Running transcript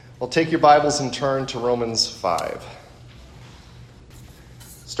Well, take your Bibles and turn to Romans 5,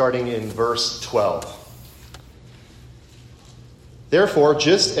 starting in verse 12. Therefore,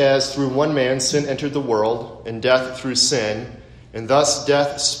 just as through one man sin entered the world, and death through sin, and thus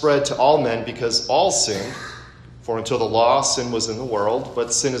death spread to all men because all sinned, for until the law, sin was in the world,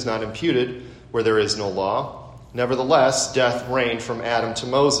 but sin is not imputed where there is no law. Nevertheless, death reigned from Adam to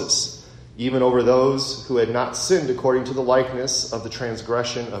Moses, even over those who had not sinned according to the likeness of the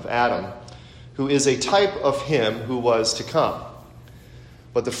transgression of Adam, who is a type of him who was to come.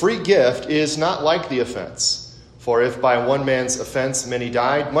 But the free gift is not like the offense. For if by one man's offense many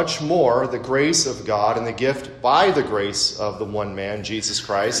died, much more the grace of God and the gift by the grace of the one man, Jesus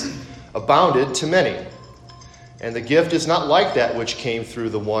Christ, abounded to many. And the gift is not like that which came through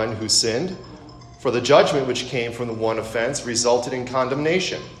the one who sinned. For the judgment which came from the one offense resulted in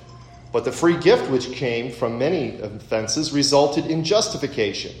condemnation. But the free gift which came from many offenses resulted in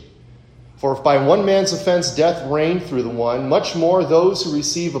justification. For if by one man's offense death reigned through the one, much more those who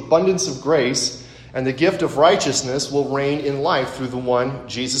receive abundance of grace and the gift of righteousness will reign in life through the one,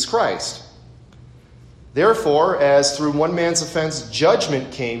 Jesus Christ. Therefore, as through one man's offense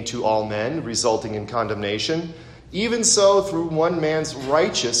judgment came to all men, resulting in condemnation, even so through one man's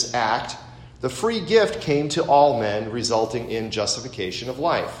righteous act, the free gift came to all men, resulting in justification of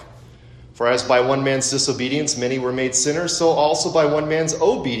life. For as by one man's disobedience many were made sinners, so also by one man's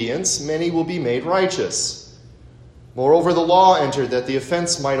obedience many will be made righteous. Moreover, the law entered that the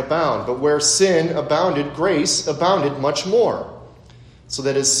offense might abound, but where sin abounded, grace abounded much more. So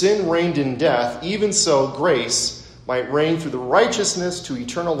that as sin reigned in death, even so grace might reign through the righteousness to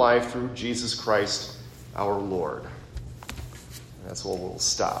eternal life through Jesus Christ our Lord. And that's where we'll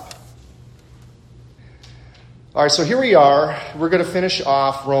stop. All right, so here we are. We're going to finish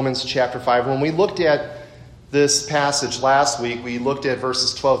off Romans chapter 5. When we looked at this passage last week, we looked at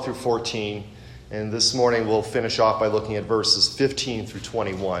verses 12 through 14. And this morning we'll finish off by looking at verses 15 through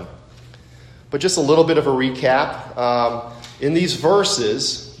 21. But just a little bit of a recap. In these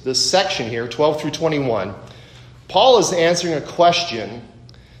verses, this section here, 12 through 21, Paul is answering a question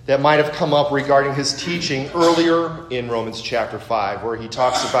that might have come up regarding his teaching earlier in Romans chapter 5, where he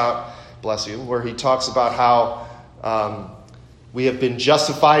talks about how we have been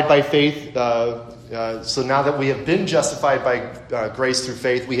justified by faith. So now that we have been justified by grace through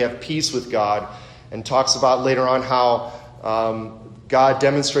faith, we have peace with God. And talks about later on how God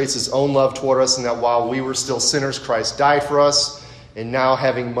demonstrates his own love toward us, and that while we were still sinners, Christ died for us. And now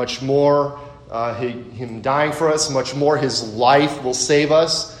having much more, him dying for us, much more his life will save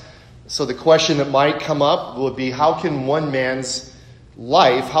us. So the question that might come up would be, how can one man's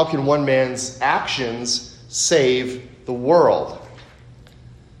life, how can one man's actions save the world?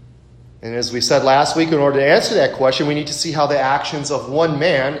 And as we said last week, in order to answer that question, we need to see how the actions of one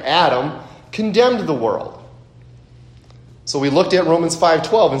man, Adam, condemned the world. So we looked at Romans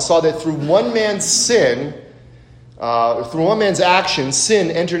 5:12 and saw that through one man's sin, through one man's action,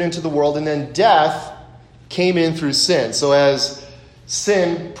 sin entered into the world, and then death came in through sin. So as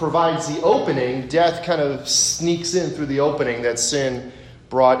sin provides the opening, death kind of sneaks in through the opening that sin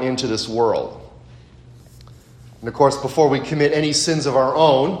brought into this world. And of course, before we commit any sins of our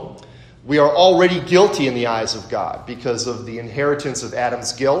own, we are already guilty in the eyes of God because of the inheritance of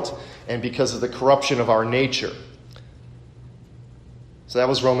Adam's guilt and because of the corruption of our nature. So that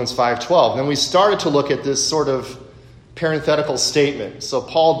was Romans 5:12. Then we started to look at this sort of parenthetical statement. So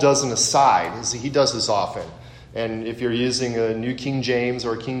Paul does an aside. He does this often. And if you're using a New King James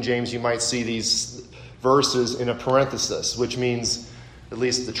or King James, you might see these verses in a parenthesis, which means, at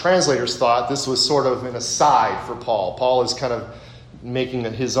least the translators thought, this was sort of an aside for Paul. Paul is kind of making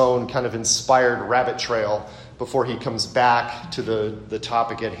his own kind of inspired rabbit trail before he comes back to the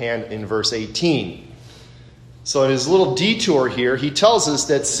topic at hand in verse 18. So in his little detour here, he tells us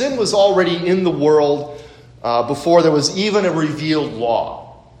that sin was already in the world before there was even a revealed law.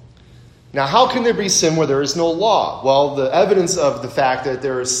 Now, how can there be sin where there is no law? Well, the evidence of the fact that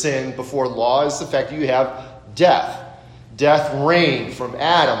there is sin before law is the fact that you have death. Death reigned from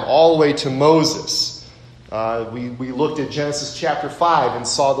Adam all the way to Moses. We looked at Genesis chapter 5 and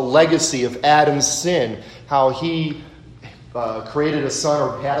saw the legacy of Adam's sin, how he created a son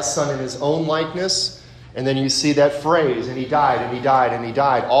or had a son in his own likeness. And then you see that phrase, and he died, and he died, and he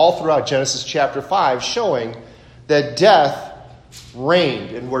died, all throughout Genesis chapter 5, showing that death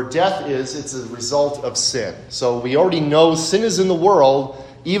reigned. And where death is, it's a result of sin. So we already know sin is in the world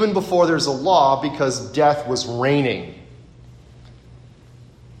even before there's a law because death was reigning.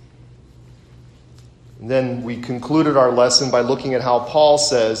 And then we concluded our lesson by looking at how Paul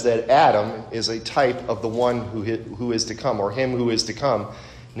says that Adam is a type of the one who is to come, or him who is to come.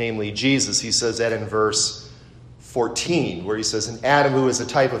 namely Jesus. He says that in verse 14, where he says, "And Adam, who is a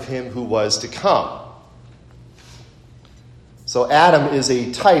type of him who was to come." So Adam is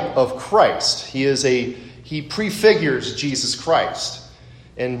a type of Christ. He prefigures Jesus Christ.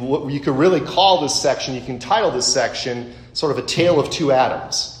 And what you could really call this section, you can title this section sort of a tale of two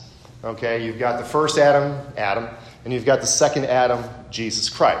Adams. Okay, you've got the first Adam, and you've got the second Adam, Jesus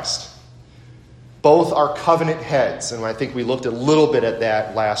Christ. Both are covenant heads, and I think we looked a little bit at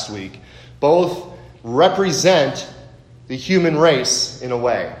that last week. Both represent the human race in a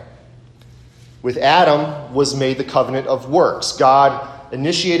way. With Adam was made the covenant of works. God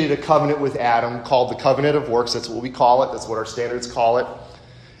initiated a covenant with Adam called the covenant of works. That's what we call it. That's what our standards call it.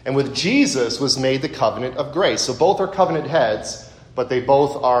 And with Jesus was made the covenant of grace. So both are covenant heads, but they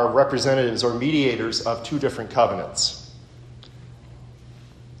both are representatives or mediators of two different covenants.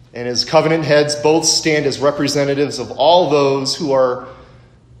 And as covenant heads, both stand as representatives of all those who are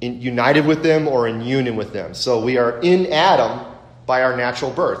united with them or in union with them. So we are in Adam by our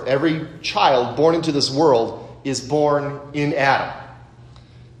natural birth. Every child born into this world is born in Adam,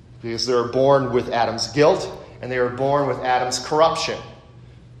 because they are born with Adam's guilt and they are born with Adam's corruption.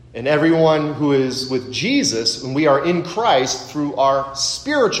 And everyone who is with Jesus, and we are in Christ through our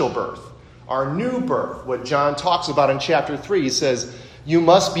spiritual birth, our new birth. What John talks about in chapter 3, he says, you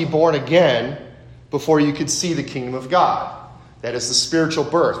must be born again before you could see the kingdom of God. That is the spiritual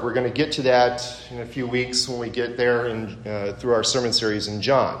birth. We're going to get to that in a few weeks when we get there through our sermon series in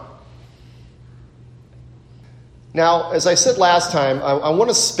John. Now, as I said last time, I want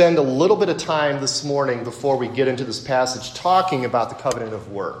to spend a little bit of time this morning before we get into this passage talking about the covenant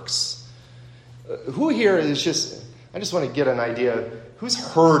of works. Who here is I just want to get an idea, who's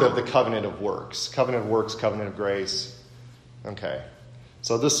heard of the covenant of works? Covenant of works, covenant of grace. Okay.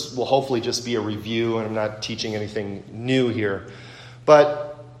 So this will hopefully just be a review, and I'm not teaching anything new here.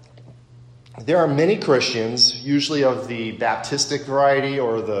 But there are many Christians, usually of the Baptistic variety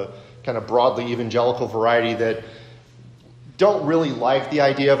or the kind of broadly evangelical variety, that don't really like the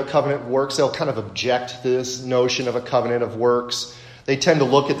idea of a covenant of works. They'll kind of object to this notion of a covenant of works. They tend to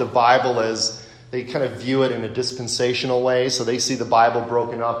look at the Bible as they kind of view it in a dispensational way. So they see the Bible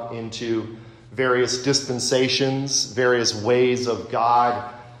broken up into various dispensations, various ways of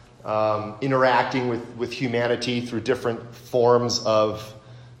God interacting with humanity through different forms of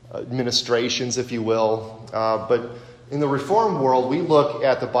administrations, if you will. But in the Reformed world, we look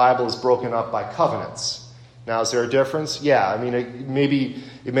at the Bible as broken up by covenants. Now, is there a difference? Yeah, I mean,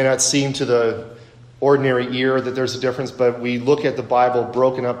 it may not seem to the ordinary ear that there's a difference, but we look at the Bible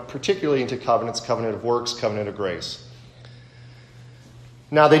broken up particularly into covenants, covenant of works, covenant of grace.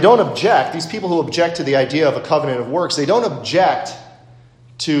 Now, they don't object. These people who object to the idea of a covenant of works, they don't object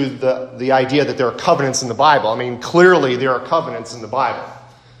to the idea that there are covenants in the Bible. I mean, clearly there are covenants in the Bible.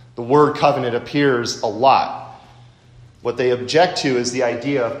 The word covenant appears a lot. What they object to is the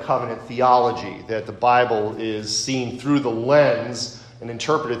idea of covenant theology, that the Bible is seen through the lens and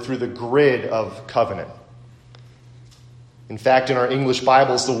interpreted through the grid of covenant. In fact, in our English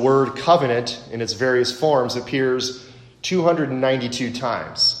Bibles, the word covenant in its various forms appears 292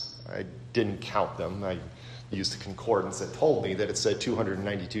 times. I didn't count them. I used the concordance that told me that it said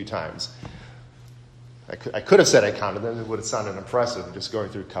 292 times. I could have said I counted them. It would have sounded impressive just going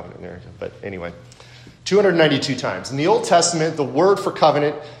through covenant narrative. But anyway, 292 times. In the Old Testament, the word for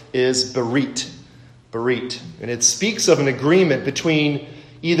covenant is berit. Berit. And it speaks of an agreement between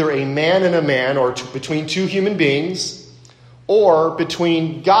either a man and a man, or between two human beings, or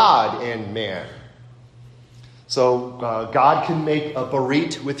between God and man. So God can make a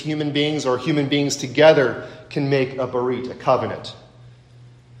berit with human beings, or human beings together can make a berit, a covenant.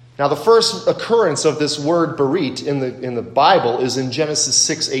 Now, the first occurrence of this word berit in the Bible is in Genesis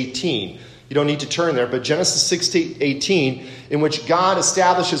 6:18. You don't need to turn there, but Genesis 6:18, in which God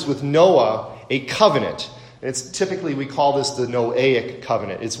establishes with Noah a covenant. And it's typically, we call this the Noahic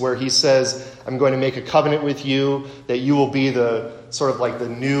covenant. It's where he says, I'm going to make a covenant with you, that you will be the sort of like the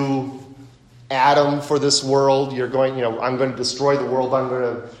new Adam for this world. I'm going to destroy the world. I'm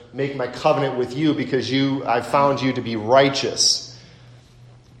going to make my covenant with you because I found you to be righteous.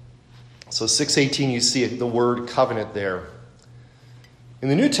 So 6:18, you see the word covenant there. In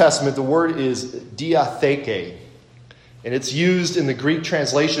the New Testament, the word is diatheke, and it's used in the Greek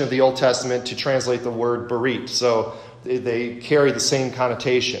translation of the Old Testament to translate the word berit. So they carry the same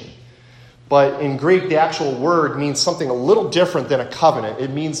connotation. But in Greek, the actual word means something a little different than a covenant.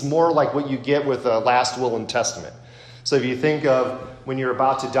 It means more like what you get with a last will and testament. So if you think of when you're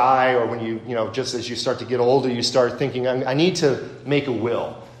about to die, or when you just as you start to get older, you start thinking, I need to make a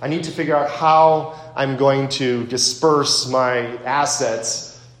will. I need to figure out how I'm going to disperse my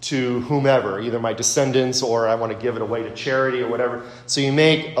assets to whomever, either my descendants or I want to give it away to charity or whatever. So you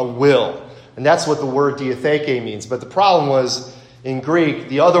make a will. And that's what the word diatheke means. But the problem was, in Greek,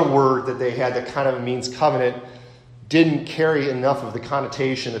 the other word that they had that kind of means covenant didn't carry enough of the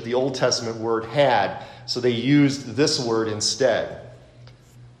connotation that the Old Testament word had. So they used this word instead.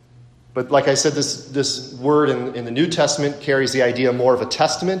 But like I said, this word in the New Testament carries the idea more of a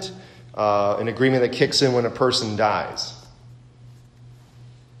testament, an agreement that kicks in when a person dies.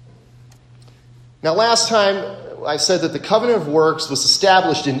 Now, last time I said that the covenant of works was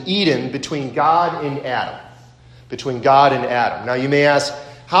established in Eden between God and Adam. Between God and Adam. Now, you may ask,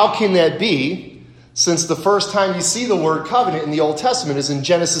 how can that be, since the first time you see the word covenant in the Old Testament is in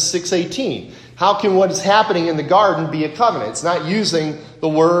Genesis 6:18? How can what is happening in the garden be a covenant? It's not using the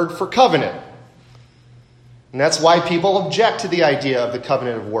word for covenant. And that's why people object to the idea of the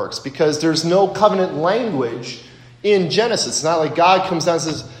covenant of works, because there's no covenant language in Genesis. It's not like God comes down and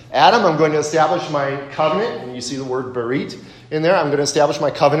says, Adam, I'm going to establish my covenant. And you see the word berit in there. I'm going to establish my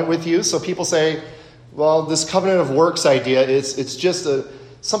covenant with you. So people say, well, this covenant of works idea, it's just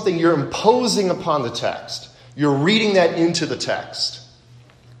something you're imposing upon the text. You're reading that into the text.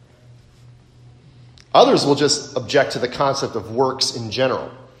 Others will just object to the concept of works in general.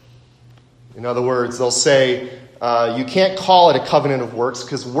 In other words, they'll say, you can't call it a covenant of works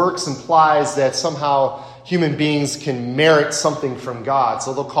because works implies that somehow human beings can merit something from God.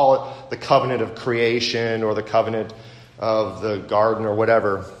 So they'll call it the covenant of creation or the covenant of the garden or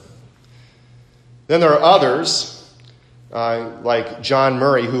whatever. Then there are others, like John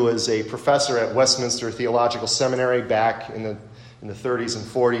Murray, who was a professor at Westminster Theological Seminary back in the 30s and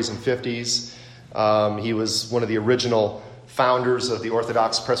 40s and 50s. He was one of the original founders of the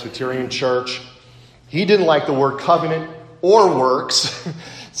Orthodox Presbyterian Church. He didn't like the word covenant or works.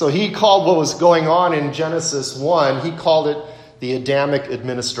 So he called what was going on in Genesis 1, he called it the Adamic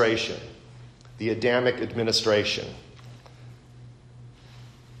administration. The Adamic administration.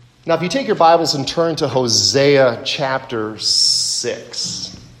 Now, if you take your Bibles and turn to Hosea chapter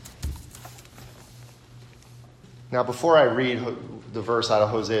 6. Now, before I read the verse out of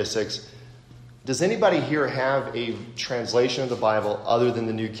Hosea 6, does anybody here have a translation of the Bible other than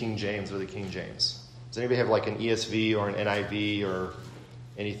the New King James or the King James? Does anybody have like an ESV or an NIV or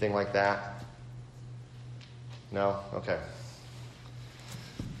anything like that? No? Okay.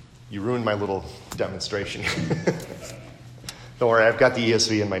 You ruined my little demonstration. Don't worry, I've got the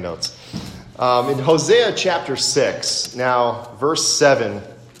ESV in my notes. In Hosea chapter 6, now verse 7,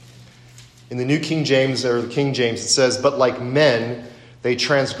 in the New King James or the King James, it says, "But like men, they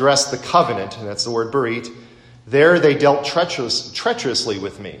transgressed the covenant," and that's the word berit. "There they dealt treacherously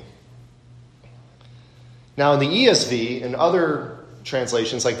with me." Now in the ESV and other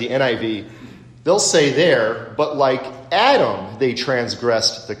translations like the NIV, they'll say there, "But like Adam, they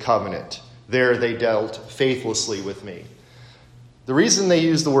transgressed the covenant. There they dealt faithlessly with me." The reason they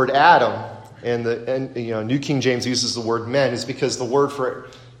use the word Adam and New King James uses the word men is because the word for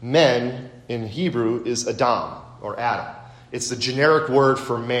men in Hebrew is Adam or Adam. It's the generic word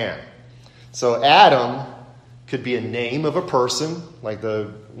for man. So Adam could be a name of a person, like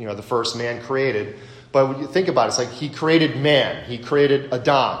the first man created. But when you think about it, it's like he created man. He created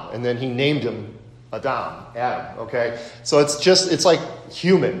Adam, and then he named him Adam. Okay? So it's like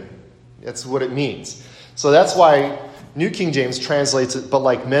human. That's what it means. So that's why New King James translates it, "But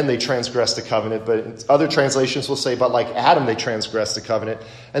like men they transgressed the covenant," but other translations will say, "But like Adam they transgressed the covenant."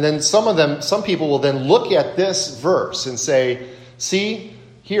 And then some people will then look at this verse and say, see,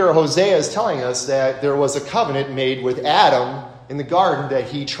 here Hosea is telling us that there was a covenant made with Adam in the garden that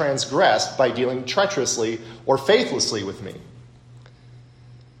he transgressed by dealing treacherously or faithlessly with me.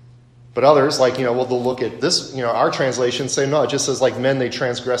 But others, they'll look at this, our translations say, no, it just says like men they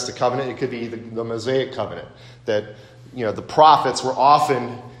transgressed the covenant. It could be the Mosaic covenant that, the prophets were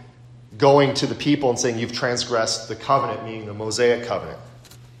often going to the people and saying, you've transgressed the covenant, meaning the Mosaic covenant.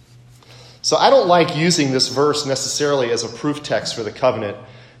 So I don't like using this verse necessarily as a proof text for the covenant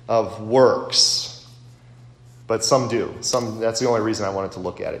of works. But some do. That's the only reason I wanted to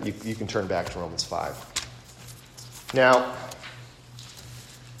look at it. You can turn back to Romans 5. Now,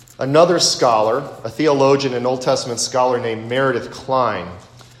 another scholar, a theologian, an Old Testament scholar named Meredith Kline,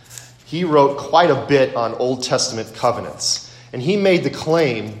 he wrote quite a bit on Old Testament covenants. And he made the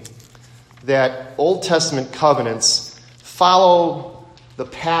claim that Old Testament covenants follow the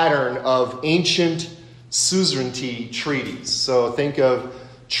pattern of ancient suzerainty treaties. So think of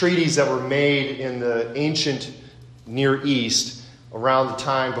treaties that were made in the ancient Near East around the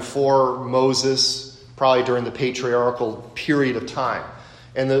time before Moses, probably during the patriarchal period of time.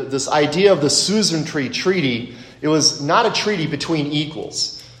 And this idea of the suzerainty treaty, it was not a treaty between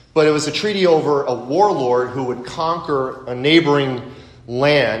equals. but it was a treaty over a warlord who would conquer a neighboring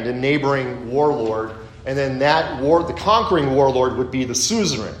land, a neighboring warlord, and then the conquering warlord would be the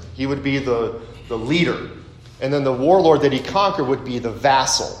suzerain. He would be the leader. And then the warlord that he conquered would be the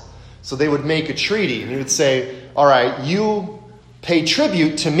vassal. So they would make a treaty, and he would say, all right, you pay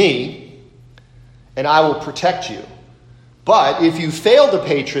tribute to me, and I will protect you. But if you fail to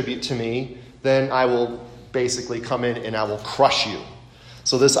pay tribute to me, then I will basically come in and I will crush you.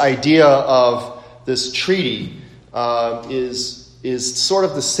 So this idea of this treaty is sort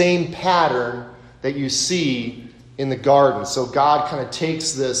of the same pattern that you see in the garden. So God kind of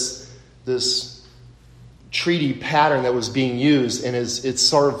takes this treaty pattern that was being used, and it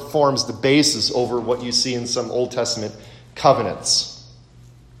sort of forms the basis over what you see in some Old Testament covenants.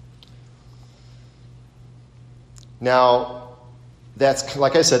 Now, that's,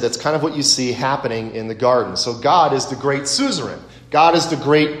 like I said, that's kind of what you see happening in the garden. So God is the great suzerain. God is the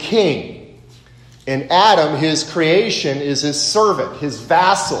great king. And Adam, his creation, is his servant, his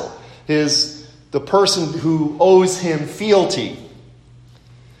vassal, the person who owes him fealty.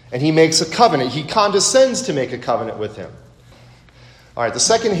 And he makes a covenant. He condescends to make a covenant with him. All right, the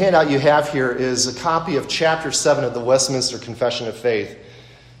second handout you have here is a copy of chapter 7 of the Westminster Confession of Faith.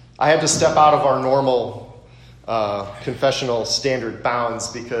 I had to step out of our normal confessional standard bounds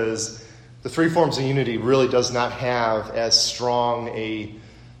because the Three Forms of Unity really does not have as strong a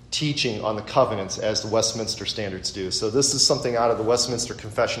teaching on the covenants as the Westminster Standards do. So this is something out of the Westminster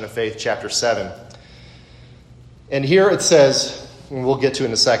Confession of Faith, chapter 7. And here it says, and we'll get to it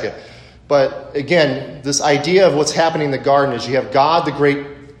in a second, but again, this idea of what's happening in the garden is you have God, the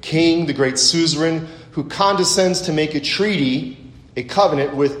great king, the great suzerain, who condescends to make a treaty, a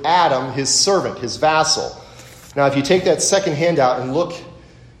covenant with Adam, his servant, his vassal. Now, if you take that second handout and look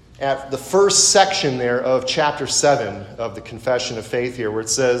at the first section there of chapter 7 of the Confession of Faith here, where it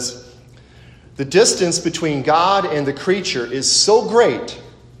says, the distance between God and the creature is so great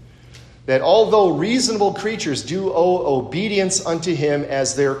that although reasonable creatures do owe obedience unto him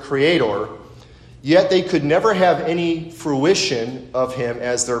as their creator, yet they could never have any fruition of him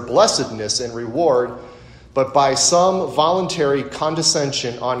as their blessedness and reward, but by some voluntary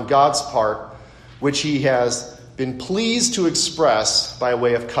condescension on God's part, which he has been pleased to express by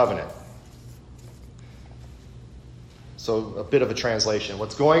way of covenant. So a bit of a translation.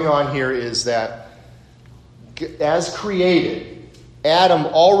 What's going on here is that as created, Adam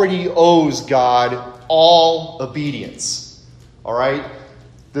already owes God all obedience. All right?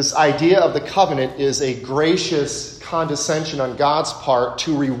 This idea of the covenant is a gracious condescension on God's part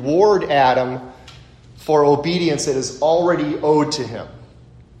to reward Adam for obedience that is already owed to him.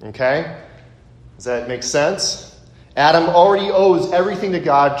 Okay? Does that make sense? Adam already owes everything to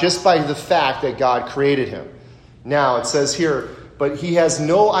God just by the fact that God created him. Now, it says here, but he has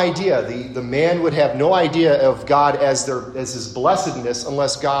no idea, the man would have no idea of God as his blessedness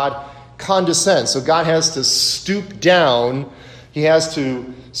unless God condescends. So God has to stoop down. He has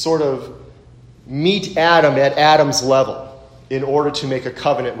to sort of meet Adam at Adam's level in order to make a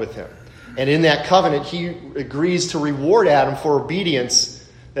covenant with him. And in that covenant, he agrees to reward Adam for obedience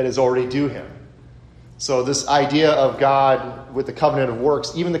that is already due him. So this idea of God with the covenant of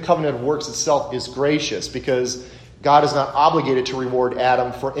works, even the covenant of works itself is gracious because God is not obligated to reward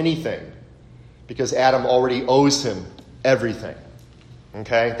Adam for anything because Adam already owes him everything.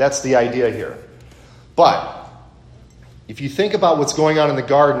 Okay? That's the idea here. But if you think about what's going on in the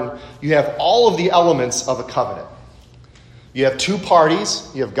garden, you have all of the elements of a covenant. You have two parties.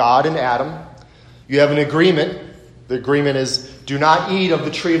 You have God and Adam. You have an agreement. The agreement is, do not eat of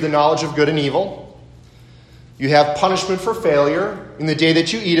the tree of the knowledge of good and evil. You have punishment for failure. In the day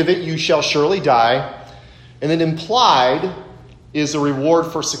that you eat of it, you shall surely die. And then implied is a reward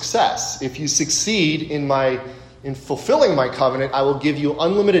for success. If you succeed in fulfilling my covenant, I will give you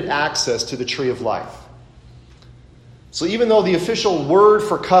unlimited access to the tree of life. So even though the official word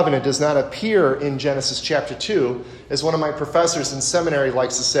for covenant does not appear in Genesis chapter 2, as one of my professors in seminary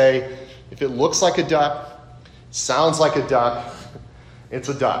likes to say, if it looks like a duck, sounds like a duck, it's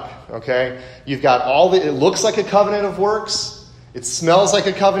a duck, okay? You've got it looks like a covenant of works. It smells like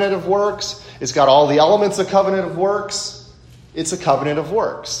a covenant of works. It's got all the elements of covenant of works. It's a covenant of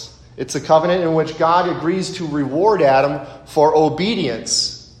works. It's a covenant in which God agrees to reward Adam for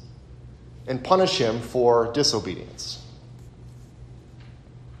obedience and punish him for disobedience.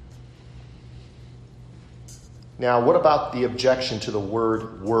 Now, what about the objection to the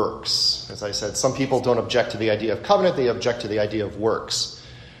word works? As I said, some people don't object to the idea of covenant, they object to the idea of works.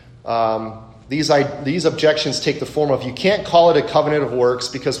 These objections take the form of, you can't call it a covenant of works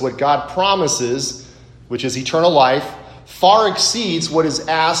because what God promises, which is eternal life, far exceeds what is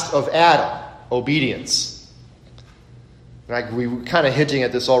asked of Adam, obedience. We were kind of hinting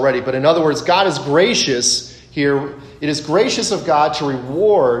at this already, but in other words, God is gracious here. It is gracious of God to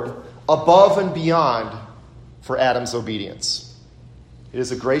reward above and beyond for Adam's obedience. It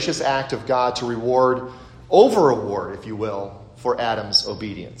is a gracious act of God to reward, over-reward, if you will, for Adam's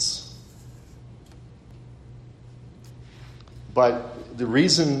obedience. But the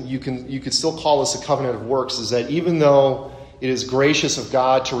reason you could still call this a covenant of works is that even though it is gracious of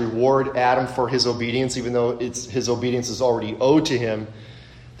God to reward Adam for his obedience, even though his obedience is already owed to him,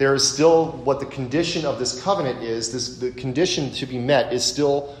 there is still what the condition of this covenant is. The condition to be met is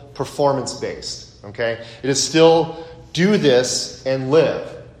still performance-based. Okay? It is still do this and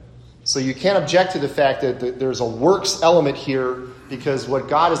live. So you can't object to the fact that there's a works element here, because what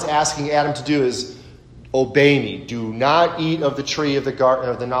God is asking Adam to do is obey me. Do not eat of the tree of the garden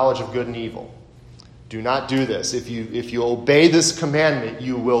of the knowledge of good and evil. Do not do this. If you obey this commandment,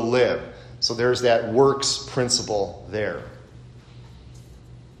 you will live. So there's that works principle there.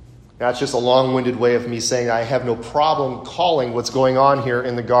 That's just a long-winded way of me saying I have no problem calling what's going on here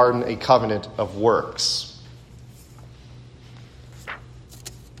in the garden a covenant of works.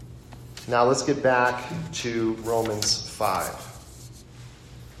 Now let's get back to Romans 5.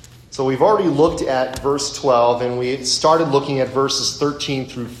 So we've already looked at verse 12, and we started looking at verses 13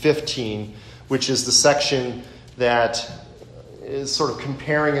 through 15, which is the section that is sort of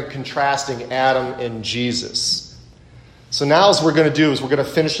comparing and contrasting Adam and Jesus. So now as we're going to do is we're going to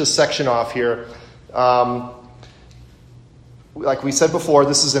finish this section off here. Like we said before,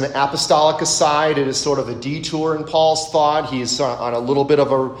 this is an apostolic aside. It is sort of a detour in Paul's thought. He's on a little bit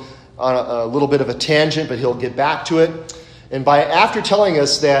of a tangent, but he'll get back to it. And after telling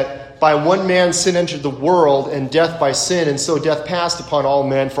us that by one man sin entered the world, and death by sin, and so death passed upon all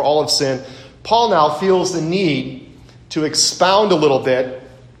men, for all have sinned, Paul now feels the need to expound a little bit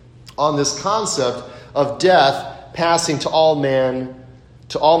on this concept of death passing to all men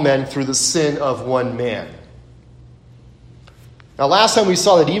through the sin of one man. Now, last time we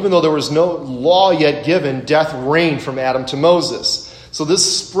saw that even though there was no law yet given, death reigned from Adam to Moses. So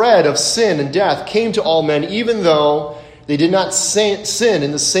this spread of sin and death came to all men, even though they did not sin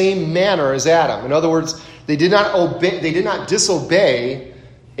in the same manner as Adam. In other words, they did not disobey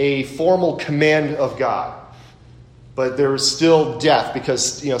a formal command of God. But there was still death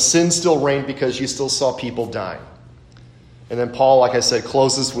because sin still reigned because you still saw people dying. And then Paul, like I said,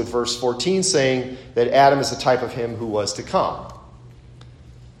 closes with verse 14 saying that Adam is a type of him who was to come.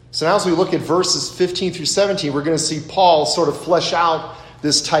 So now as we look at verses 15 through 17, we're going to see Paul sort of flesh out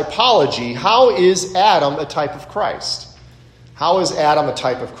this typology. How is Adam a type of Christ? How is Adam a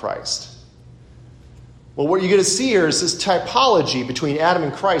type of Christ? Well, what you're going to see here is this typology between Adam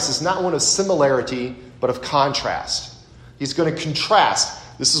and Christ is not one of similarity, but of contrast. He's going to contrast.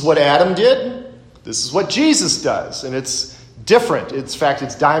 This is what Adam did. This is what Jesus does. And it's different. In fact,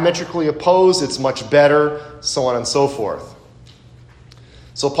 it's diametrically opposed. It's much better, so on and so forth.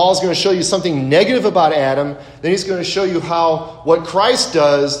 So Paul's going to show you something negative about Adam. Then he's going to show you how what Christ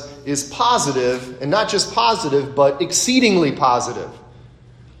does is positive, and not just positive, but exceedingly positive.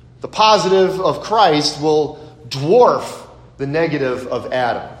 The positive of Christ will dwarf the negative of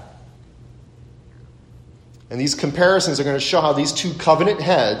Adam. And these comparisons are going to show how these two covenant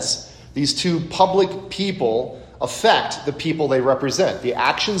heads, these two public people, affect the people they represent. The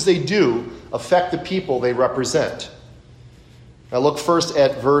actions they do affect the people they represent. Now look first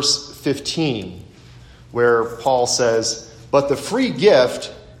at verse 15, where Paul says, "But the free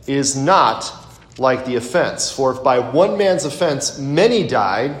gift is not like the offense. For if by one man's offense many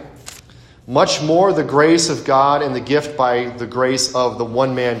died, much more the grace of God and the gift by the grace of the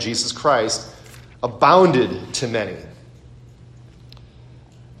one man, Jesus Christ, abounded to many."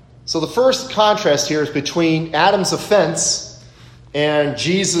 So the first contrast here is between Adam's offense and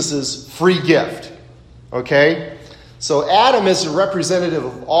Jesus' free gift. Okay? So Adam, as a representative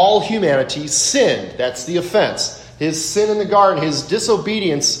of all humanity, sinned. That's the offense. His sin in the garden, his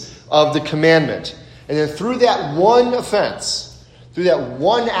disobedience of the commandment. And then through that one offense, through that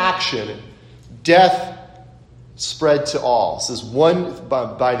one action, death spread to all. It says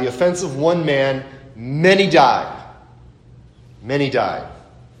by the offense of one man, many died. Many died.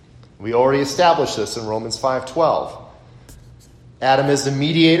 We already established this in Romans 5:12. Adam, as the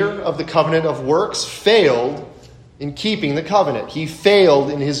mediator of the covenant of works, failed in keeping the covenant. He failed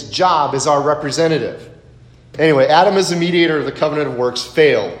in his job as our representative. Anyway, Adam, as the mediator of the covenant of works,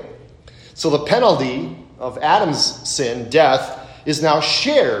 failed. So the penalty of Adam's sin, death, is now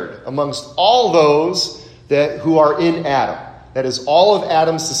shared amongst all those who are in Adam. That is, all of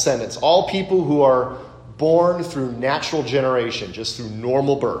Adam's descendants, all people who are born through natural generation, just through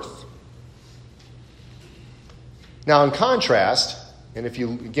normal birth. Now, in contrast, and if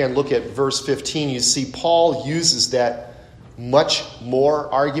you, again, look at verse 15, you see Paul uses that much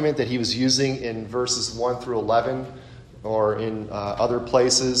more argument that he was using in verses 1 through 11, or in other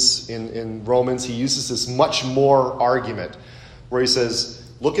places in Romans. He uses this much more argument, where he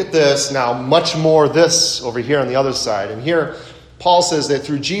says, look at this, now much more this over here on the other side. And here, Paul says that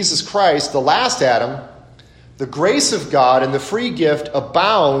through Jesus Christ, the last Adam, the grace of God and the free gift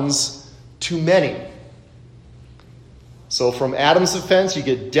abounds to many. So from Adam's offense, you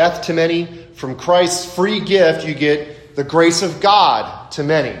get death to many. From Christ's free gift, you get the grace of God to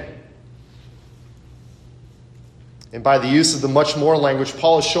many. And by the use of the much more language,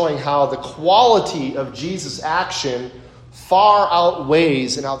 Paul is showing how the quality of Jesus' action far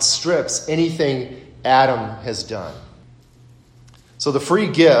outweighs and outstrips anything Adam has done. So the free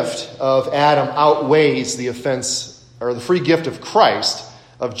gift of Adam outweighs the offense, or the free gift of Christ,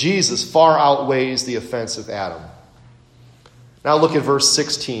 of Jesus, far outweighs the offense of Adam. Now look at verse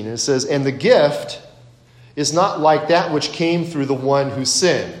 16. It says, and the gift is not like that which came through the one who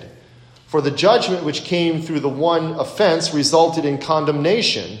sinned. For the judgment which came through the one offense resulted in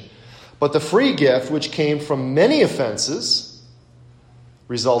condemnation, but the free gift which came from many offenses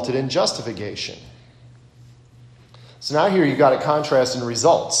resulted in justification. So now here you've got a contrast in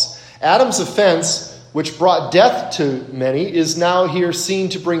results. Adam's offense, which brought death to many, is now here seen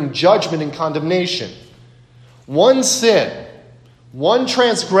to bring judgment and condemnation. One sin, one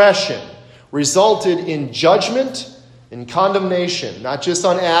transgression resulted in judgment and condemnation, not just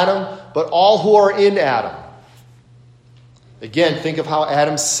on Adam, but all who are in Adam. Again, think of how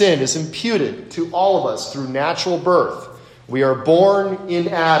Adam's sin is imputed to all of us through natural birth. We are born in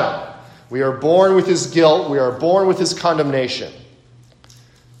Adam. We are born with his guilt. We are born with his condemnation.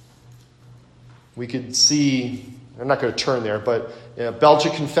 We could see, I'm not going to turn there, but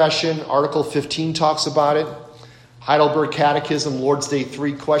Belgic Confession, Article 15 talks about it. Heidelberg Catechism, Lord's Day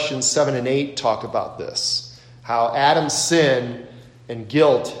 3, questions 7 and 8 talk about this. How Adam's sin and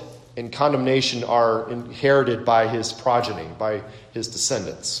guilt and condemnation are inherited by his progeny, by his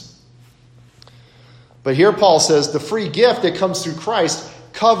descendants. But here Paul says the free gift that comes through Christ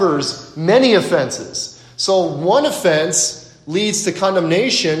covers many offenses. So one offense leads to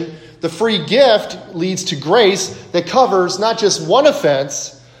condemnation. The free gift leads to grace that covers not just one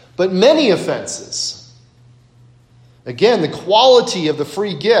offense, but many offenses. Again, the quality of the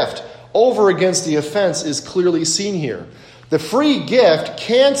free gift over against the offense is clearly seen here. The free gift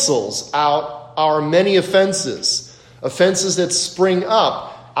cancels out our many offenses, offenses that spring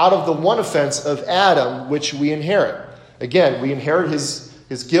up out of the one offense of Adam, which we inherit. Again, we inherit his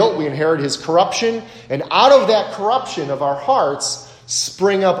guilt, we inherit his corruption, and out of that corruption of our hearts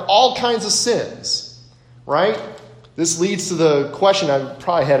spring up all kinds of sins, right? This leads to the question, I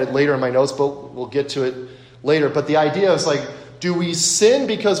probably had it later in my notes, but we'll get to it later. But the idea is like, do we sin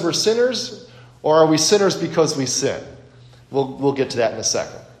because we're sinners, or are we sinners because we sin? We'll get to that in a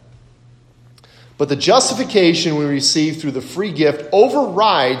second. But the justification we receive through the free gift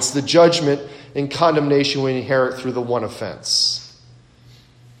overrides the judgment and condemnation we inherit through the one offense.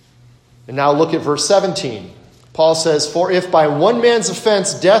 And now look at verse 17. Paul says, for if by one man's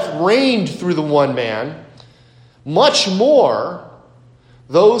offense death reigned through the one man, much more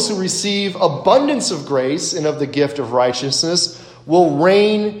those who receive abundance of grace and of the gift of righteousness will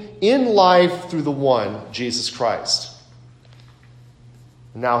reign in life through the one, Jesus Christ.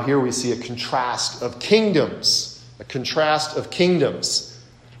 Now here we see a contrast of kingdoms. A contrast of kingdoms.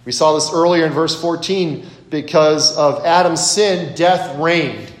 We saw this earlier in verse 14. Because of Adam's sin, death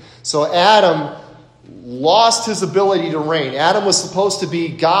reigned. So Adam lost his ability to reign. Adam was supposed to be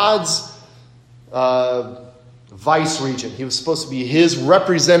God's vice-regent. He was supposed to be his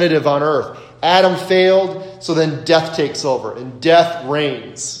representative on earth. Adam failed, so then death takes over, and death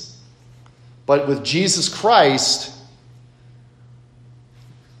reigns. But with Jesus Christ,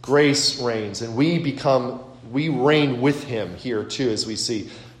 grace reigns, and we reign with him here too, as we see.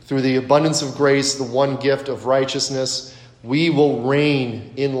 Through the abundance of grace, the one gift of righteousness, we will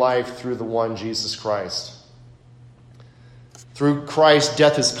reign in life through the one, Jesus Christ. Through Christ,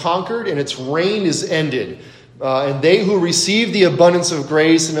 death is conquered, and its reign is ended. And they who receive the abundance of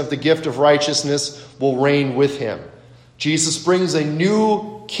grace and of the gift of righteousness will reign with him. Jesus brings a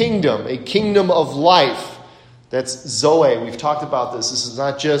new kingdom, a kingdom of life. That's Zoe. We've talked about this. This is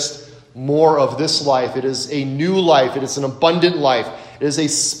not just more of this life. It is a new life. It is an abundant life. It is a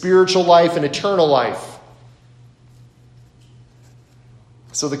spiritual life, an eternal life.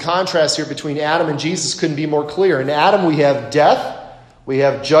 So the contrast here between Adam and Jesus couldn't be more clear. In Adam we have death, we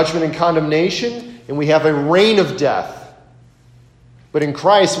have judgment and condemnation. and we have a reign of death. But in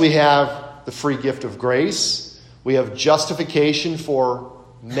Christ we have the free gift of grace, we have justification for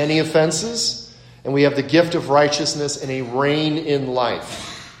many offenses, and we have the gift of righteousness and a reign in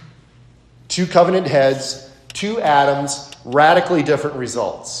life. Two covenant heads, two Adams, radically different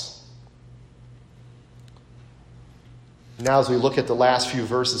results. Now as we look at the last few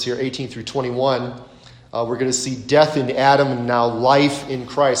verses here, 18 through 21, we're going to see death in Adam and now life in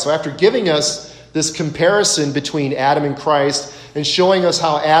Christ. So after giving us this comparison between Adam and Christ and showing us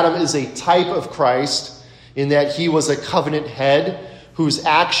how Adam is a type of Christ in that he was a covenant head whose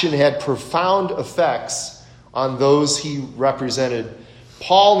action had profound effects on those he represented,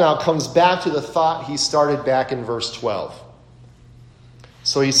 Paul now comes back to the thought he started back in verse 12.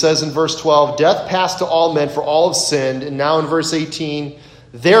 So he says in verse 12, death passed to all men for all have sinned. And now in verse 18,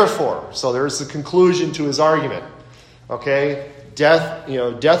 therefore, so there's the conclusion to his argument. Okay,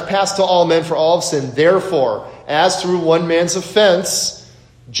 death passed to all men for all have sinned. Therefore, as through one man's offense,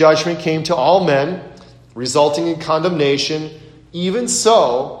 judgment came to all men, resulting in condemnation, even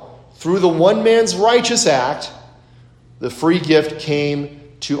so, through the one man's righteous act, the free gift came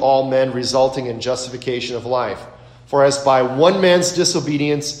to all men, resulting in justification of life. For as by one man's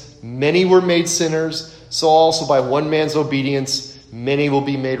disobedience many were made sinners, so also by one man's obedience many will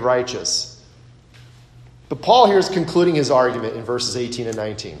be made righteous. But Paul here is concluding his argument in verses 18 and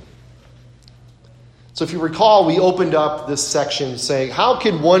 19. So if you recall, we opened up this section saying, how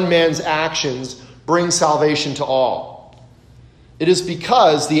can one man's actions bring salvation to all? It is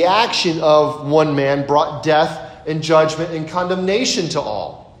because the action of one man brought death and judgment and condemnation to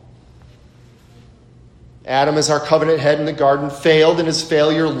all. Adam, as our covenant head in the garden, failed, and his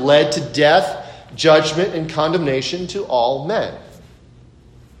failure led to death, judgment, and condemnation to all men.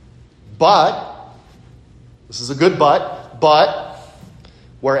 But, this is a good but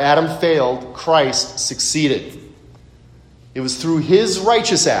where Adam failed, Christ succeeded. It was through his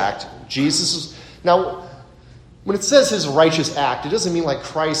righteous act, now, when it says his righteous act, it doesn't mean like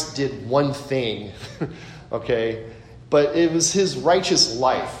Christ did one thing, okay? But it was his righteous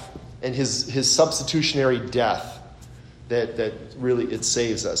life and his substitutionary death that really it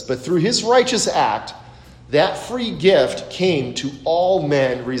saves us. But through his righteous act, that free gift came to all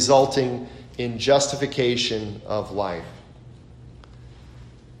men, resulting in justification of life.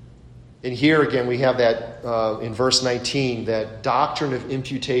 And here again we have that in verse 19, that doctrine of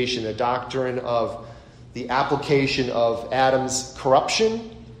imputation, a doctrine of the application of Adam's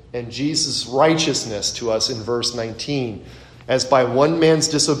corruption and Jesus' righteousness to us in verse 19. As by one man's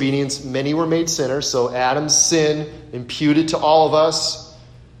disobedience many were made sinners, so Adam's sin imputed to all of us,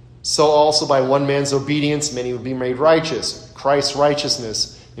 so also by one man's obedience many would be made righteous. Christ's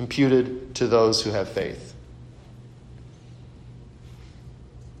righteousness imputed to those who have faith.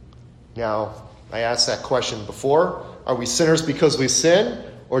 Now, I asked that question before. Are we sinners because we sin,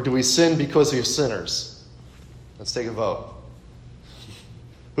 or do we sin because we are sinners? Let's take a vote.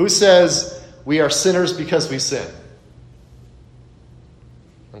 Who says we are sinners because we sin?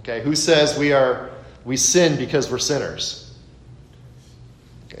 Okay, who says we sin because we're sinners?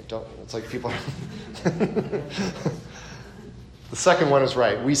 Okay, it's like people are the second one is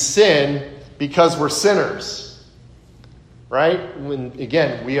right. We sin because we're sinners. Right? We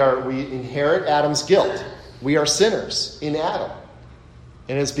inherit Adam's guilt. We are sinners in Adam.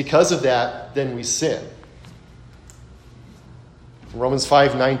 And it's because of that, then we sin. Romans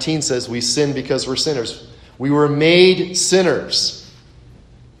 5:19 says we sin because we're sinners. We were made sinners.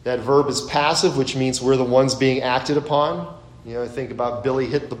 That verb is passive, which means we're the ones being acted upon. Think about Billy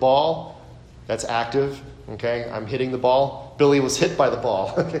hit the ball. That's active. Okay, I'm hitting the ball. Billy was hit by the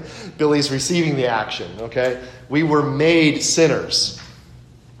ball. Okay? Billy's receiving the action. Okay, we were made sinners.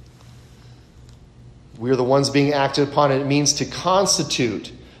 We are the ones being acted upon. And it means to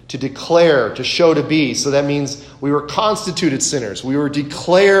constitute, to declare, to show, to be. So that means we were constituted sinners. We were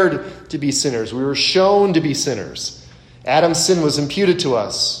declared to be sinners. We were shown to be sinners. Adam's sin was imputed to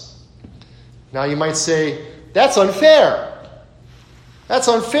us. Now you might say, that's unfair. That's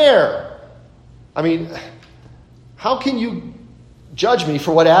unfair. I mean, how can you judge me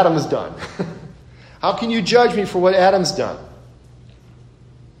for what Adam has done? How can you judge me for what Adam's done?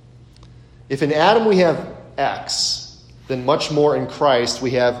 If in Adam we have X, then much more in Christ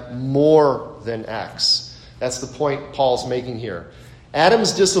we have more than X. That's the point Paul's making here.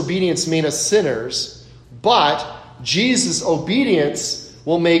 Adam's disobedience made us sinners, but Jesus' obedience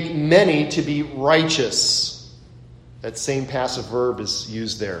will make many to be righteous. That same passive verb is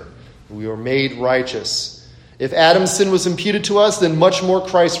used there. We were made righteous. If Adam's sin was imputed to us, then much more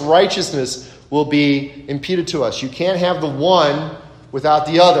Christ's righteousness will be imputed to us. You can't have the one without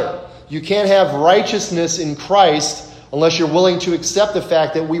the other. You can't have righteousness in Christ unless you're willing to accept the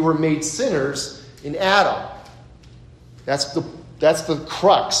fact that we were made sinners in Adam. That's the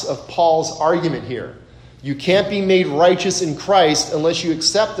crux of Paul's argument here. You can't be made righteous in Christ unless you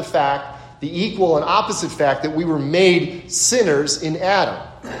accept the fact, the equal and opposite fact, that we were made sinners in Adam.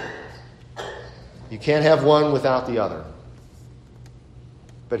 You can't have one without the other.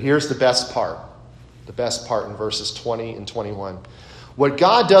 But here's the best part. The best part in verses 20 and 21. What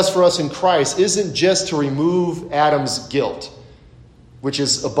God does for us in Christ isn't just to remove Adam's guilt, which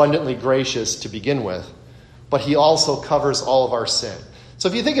is abundantly gracious to begin with, but he also covers all of our sin. So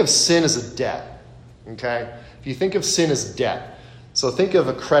if you think of sin as a debt, okay? If you think of sin as debt, so think of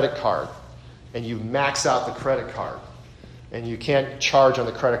a credit card, and you max out the credit card, and you can't charge on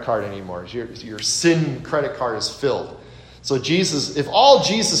the credit card anymore. Your sin credit card is filled. So Jesus, if all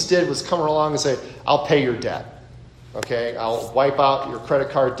Jesus did was come along and say, I'll pay your debt, okay? I'll wipe out your credit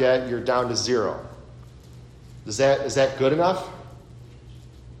card debt, you're down to zero. Is that good enough?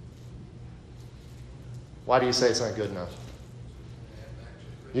 Why do you say it's not good enough?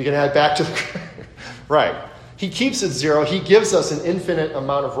 You can add back to the... Right. He keeps it zero. He gives us an infinite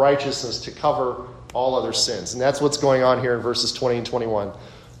amount of righteousness to cover all other sins. And that's what's going on here in verses 20 and 21.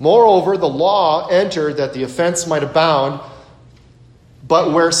 Moreover, the law entered that the offense might abound,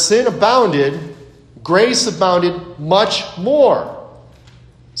 but where sin abounded, grace abounded much more.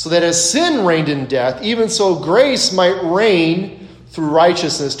 So that as sin reigned in death, even so grace might reign through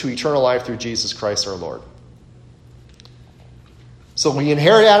righteousness to eternal life through Jesus Christ our Lord. So we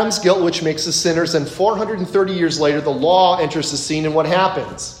inherit Adam's guilt, which makes us sinners, and 430 years later, the law enters the scene, and what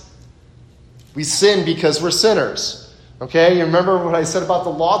happens? We sin because we're sinners. Okay, you remember what I said about the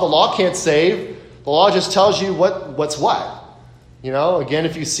law? The law can't save. The law just tells you what's what. You know, again,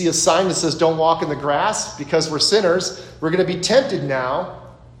 if you see a sign that says don't walk in the grass because we're sinners, we're going to be tempted now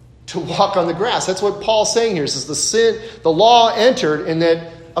to walk on the grass. That's what Paul's saying here. He says the law entered and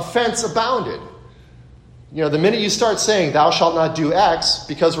that offense abounded. You know, the minute you start saying thou shalt not do X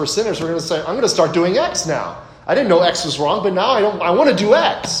because we're sinners, we're going to say, I'm going to start doing X now. I didn't know X was wrong, but now I want to do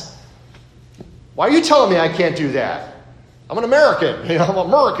X. Why are you telling me I can't do that? I'm an American. You know, I'm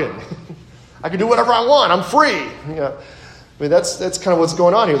American. I can do whatever I want. I'm free. You know, I mean, that's kind of what's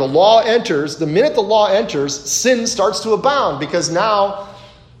going on here. The law enters. The minute the law enters, sin starts to abound because now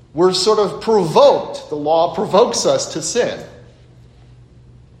we're sort of provoked. The law provokes us to sin.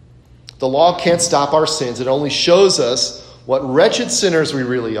 The law can't stop our sins. It only shows us what wretched sinners we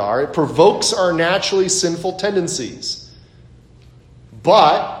really are. It provokes our naturally sinful tendencies.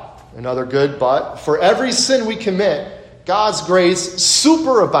 But, another good but, for every sin we commit, God's grace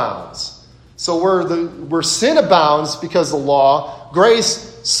superabounds. So where sin abounds because of the law,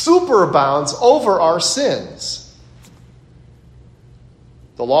 grace superabounds over our sins.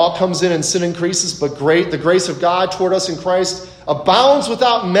 The law comes in and sin increases, but the grace of God toward us in Christ abounds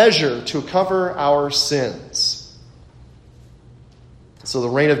without measure to cover our sins. So the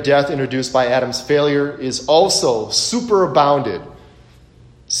reign of death introduced by Adam's failure is also superabounded.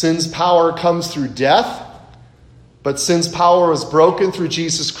 Sin's power comes through death, but sin's power was broken through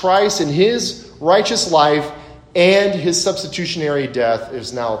Jesus Christ, and his righteous life and his substitutionary death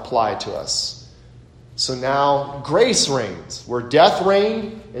is now applied to us. So now grace reigns. Where death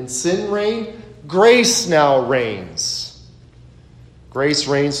reigned and sin reigned, grace now reigns. Grace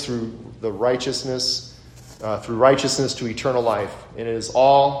reigns through righteousness to eternal life. And it is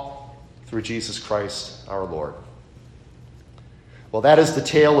all through Jesus Christ our Lord. Well, that is the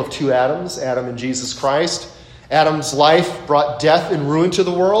tale of two Adams, Adam and Jesus Christ. Adam's life brought death and ruin to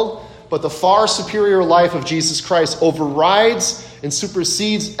the world, but the far superior life of Jesus Christ overrides and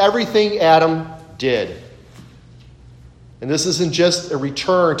supersedes everything Adam did. And this isn't just a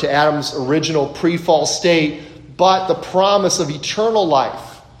return to Adam's original pre-fall state, but the promise of eternal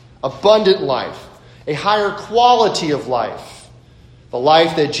life, abundant life, a higher quality of life, the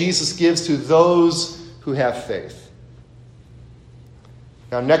life that Jesus gives to those who have faith.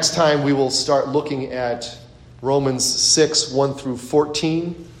 Now, next time we will start looking at Romans 6, 1 through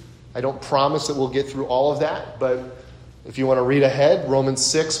 14. I don't promise that we'll get through all of that, but if you want to read ahead, Romans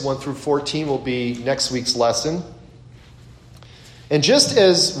 6, 1 through 14 will be next week's lesson. And just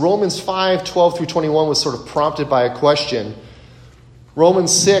as Romans 5, 12 through 21 was sort of prompted by a question,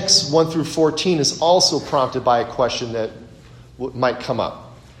 Romans 6, 1 through 14 is also prompted by a question that might come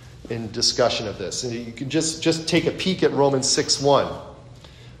up in discussion of this. And you can just take a peek at Romans 6, 1,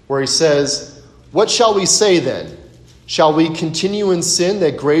 where he says, "What shall we say then? Shall we continue in sin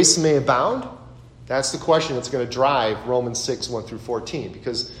that grace may abound?" That's the question that's going to drive Romans 6, 1 through 14.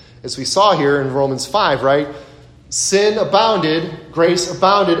 Because as we saw here in Romans 5, right, sin abounded, grace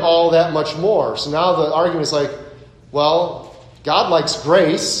abounded all that much more. So now the argument is like, well, God likes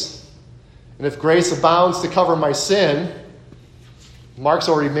grace, and if grace abounds to cover my sin, Mark's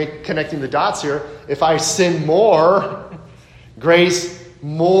already connecting the dots here. If I sin more, grace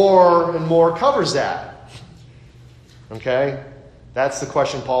more and more covers that. Okay? That's the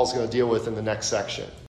question Paul's going to deal with in the next section.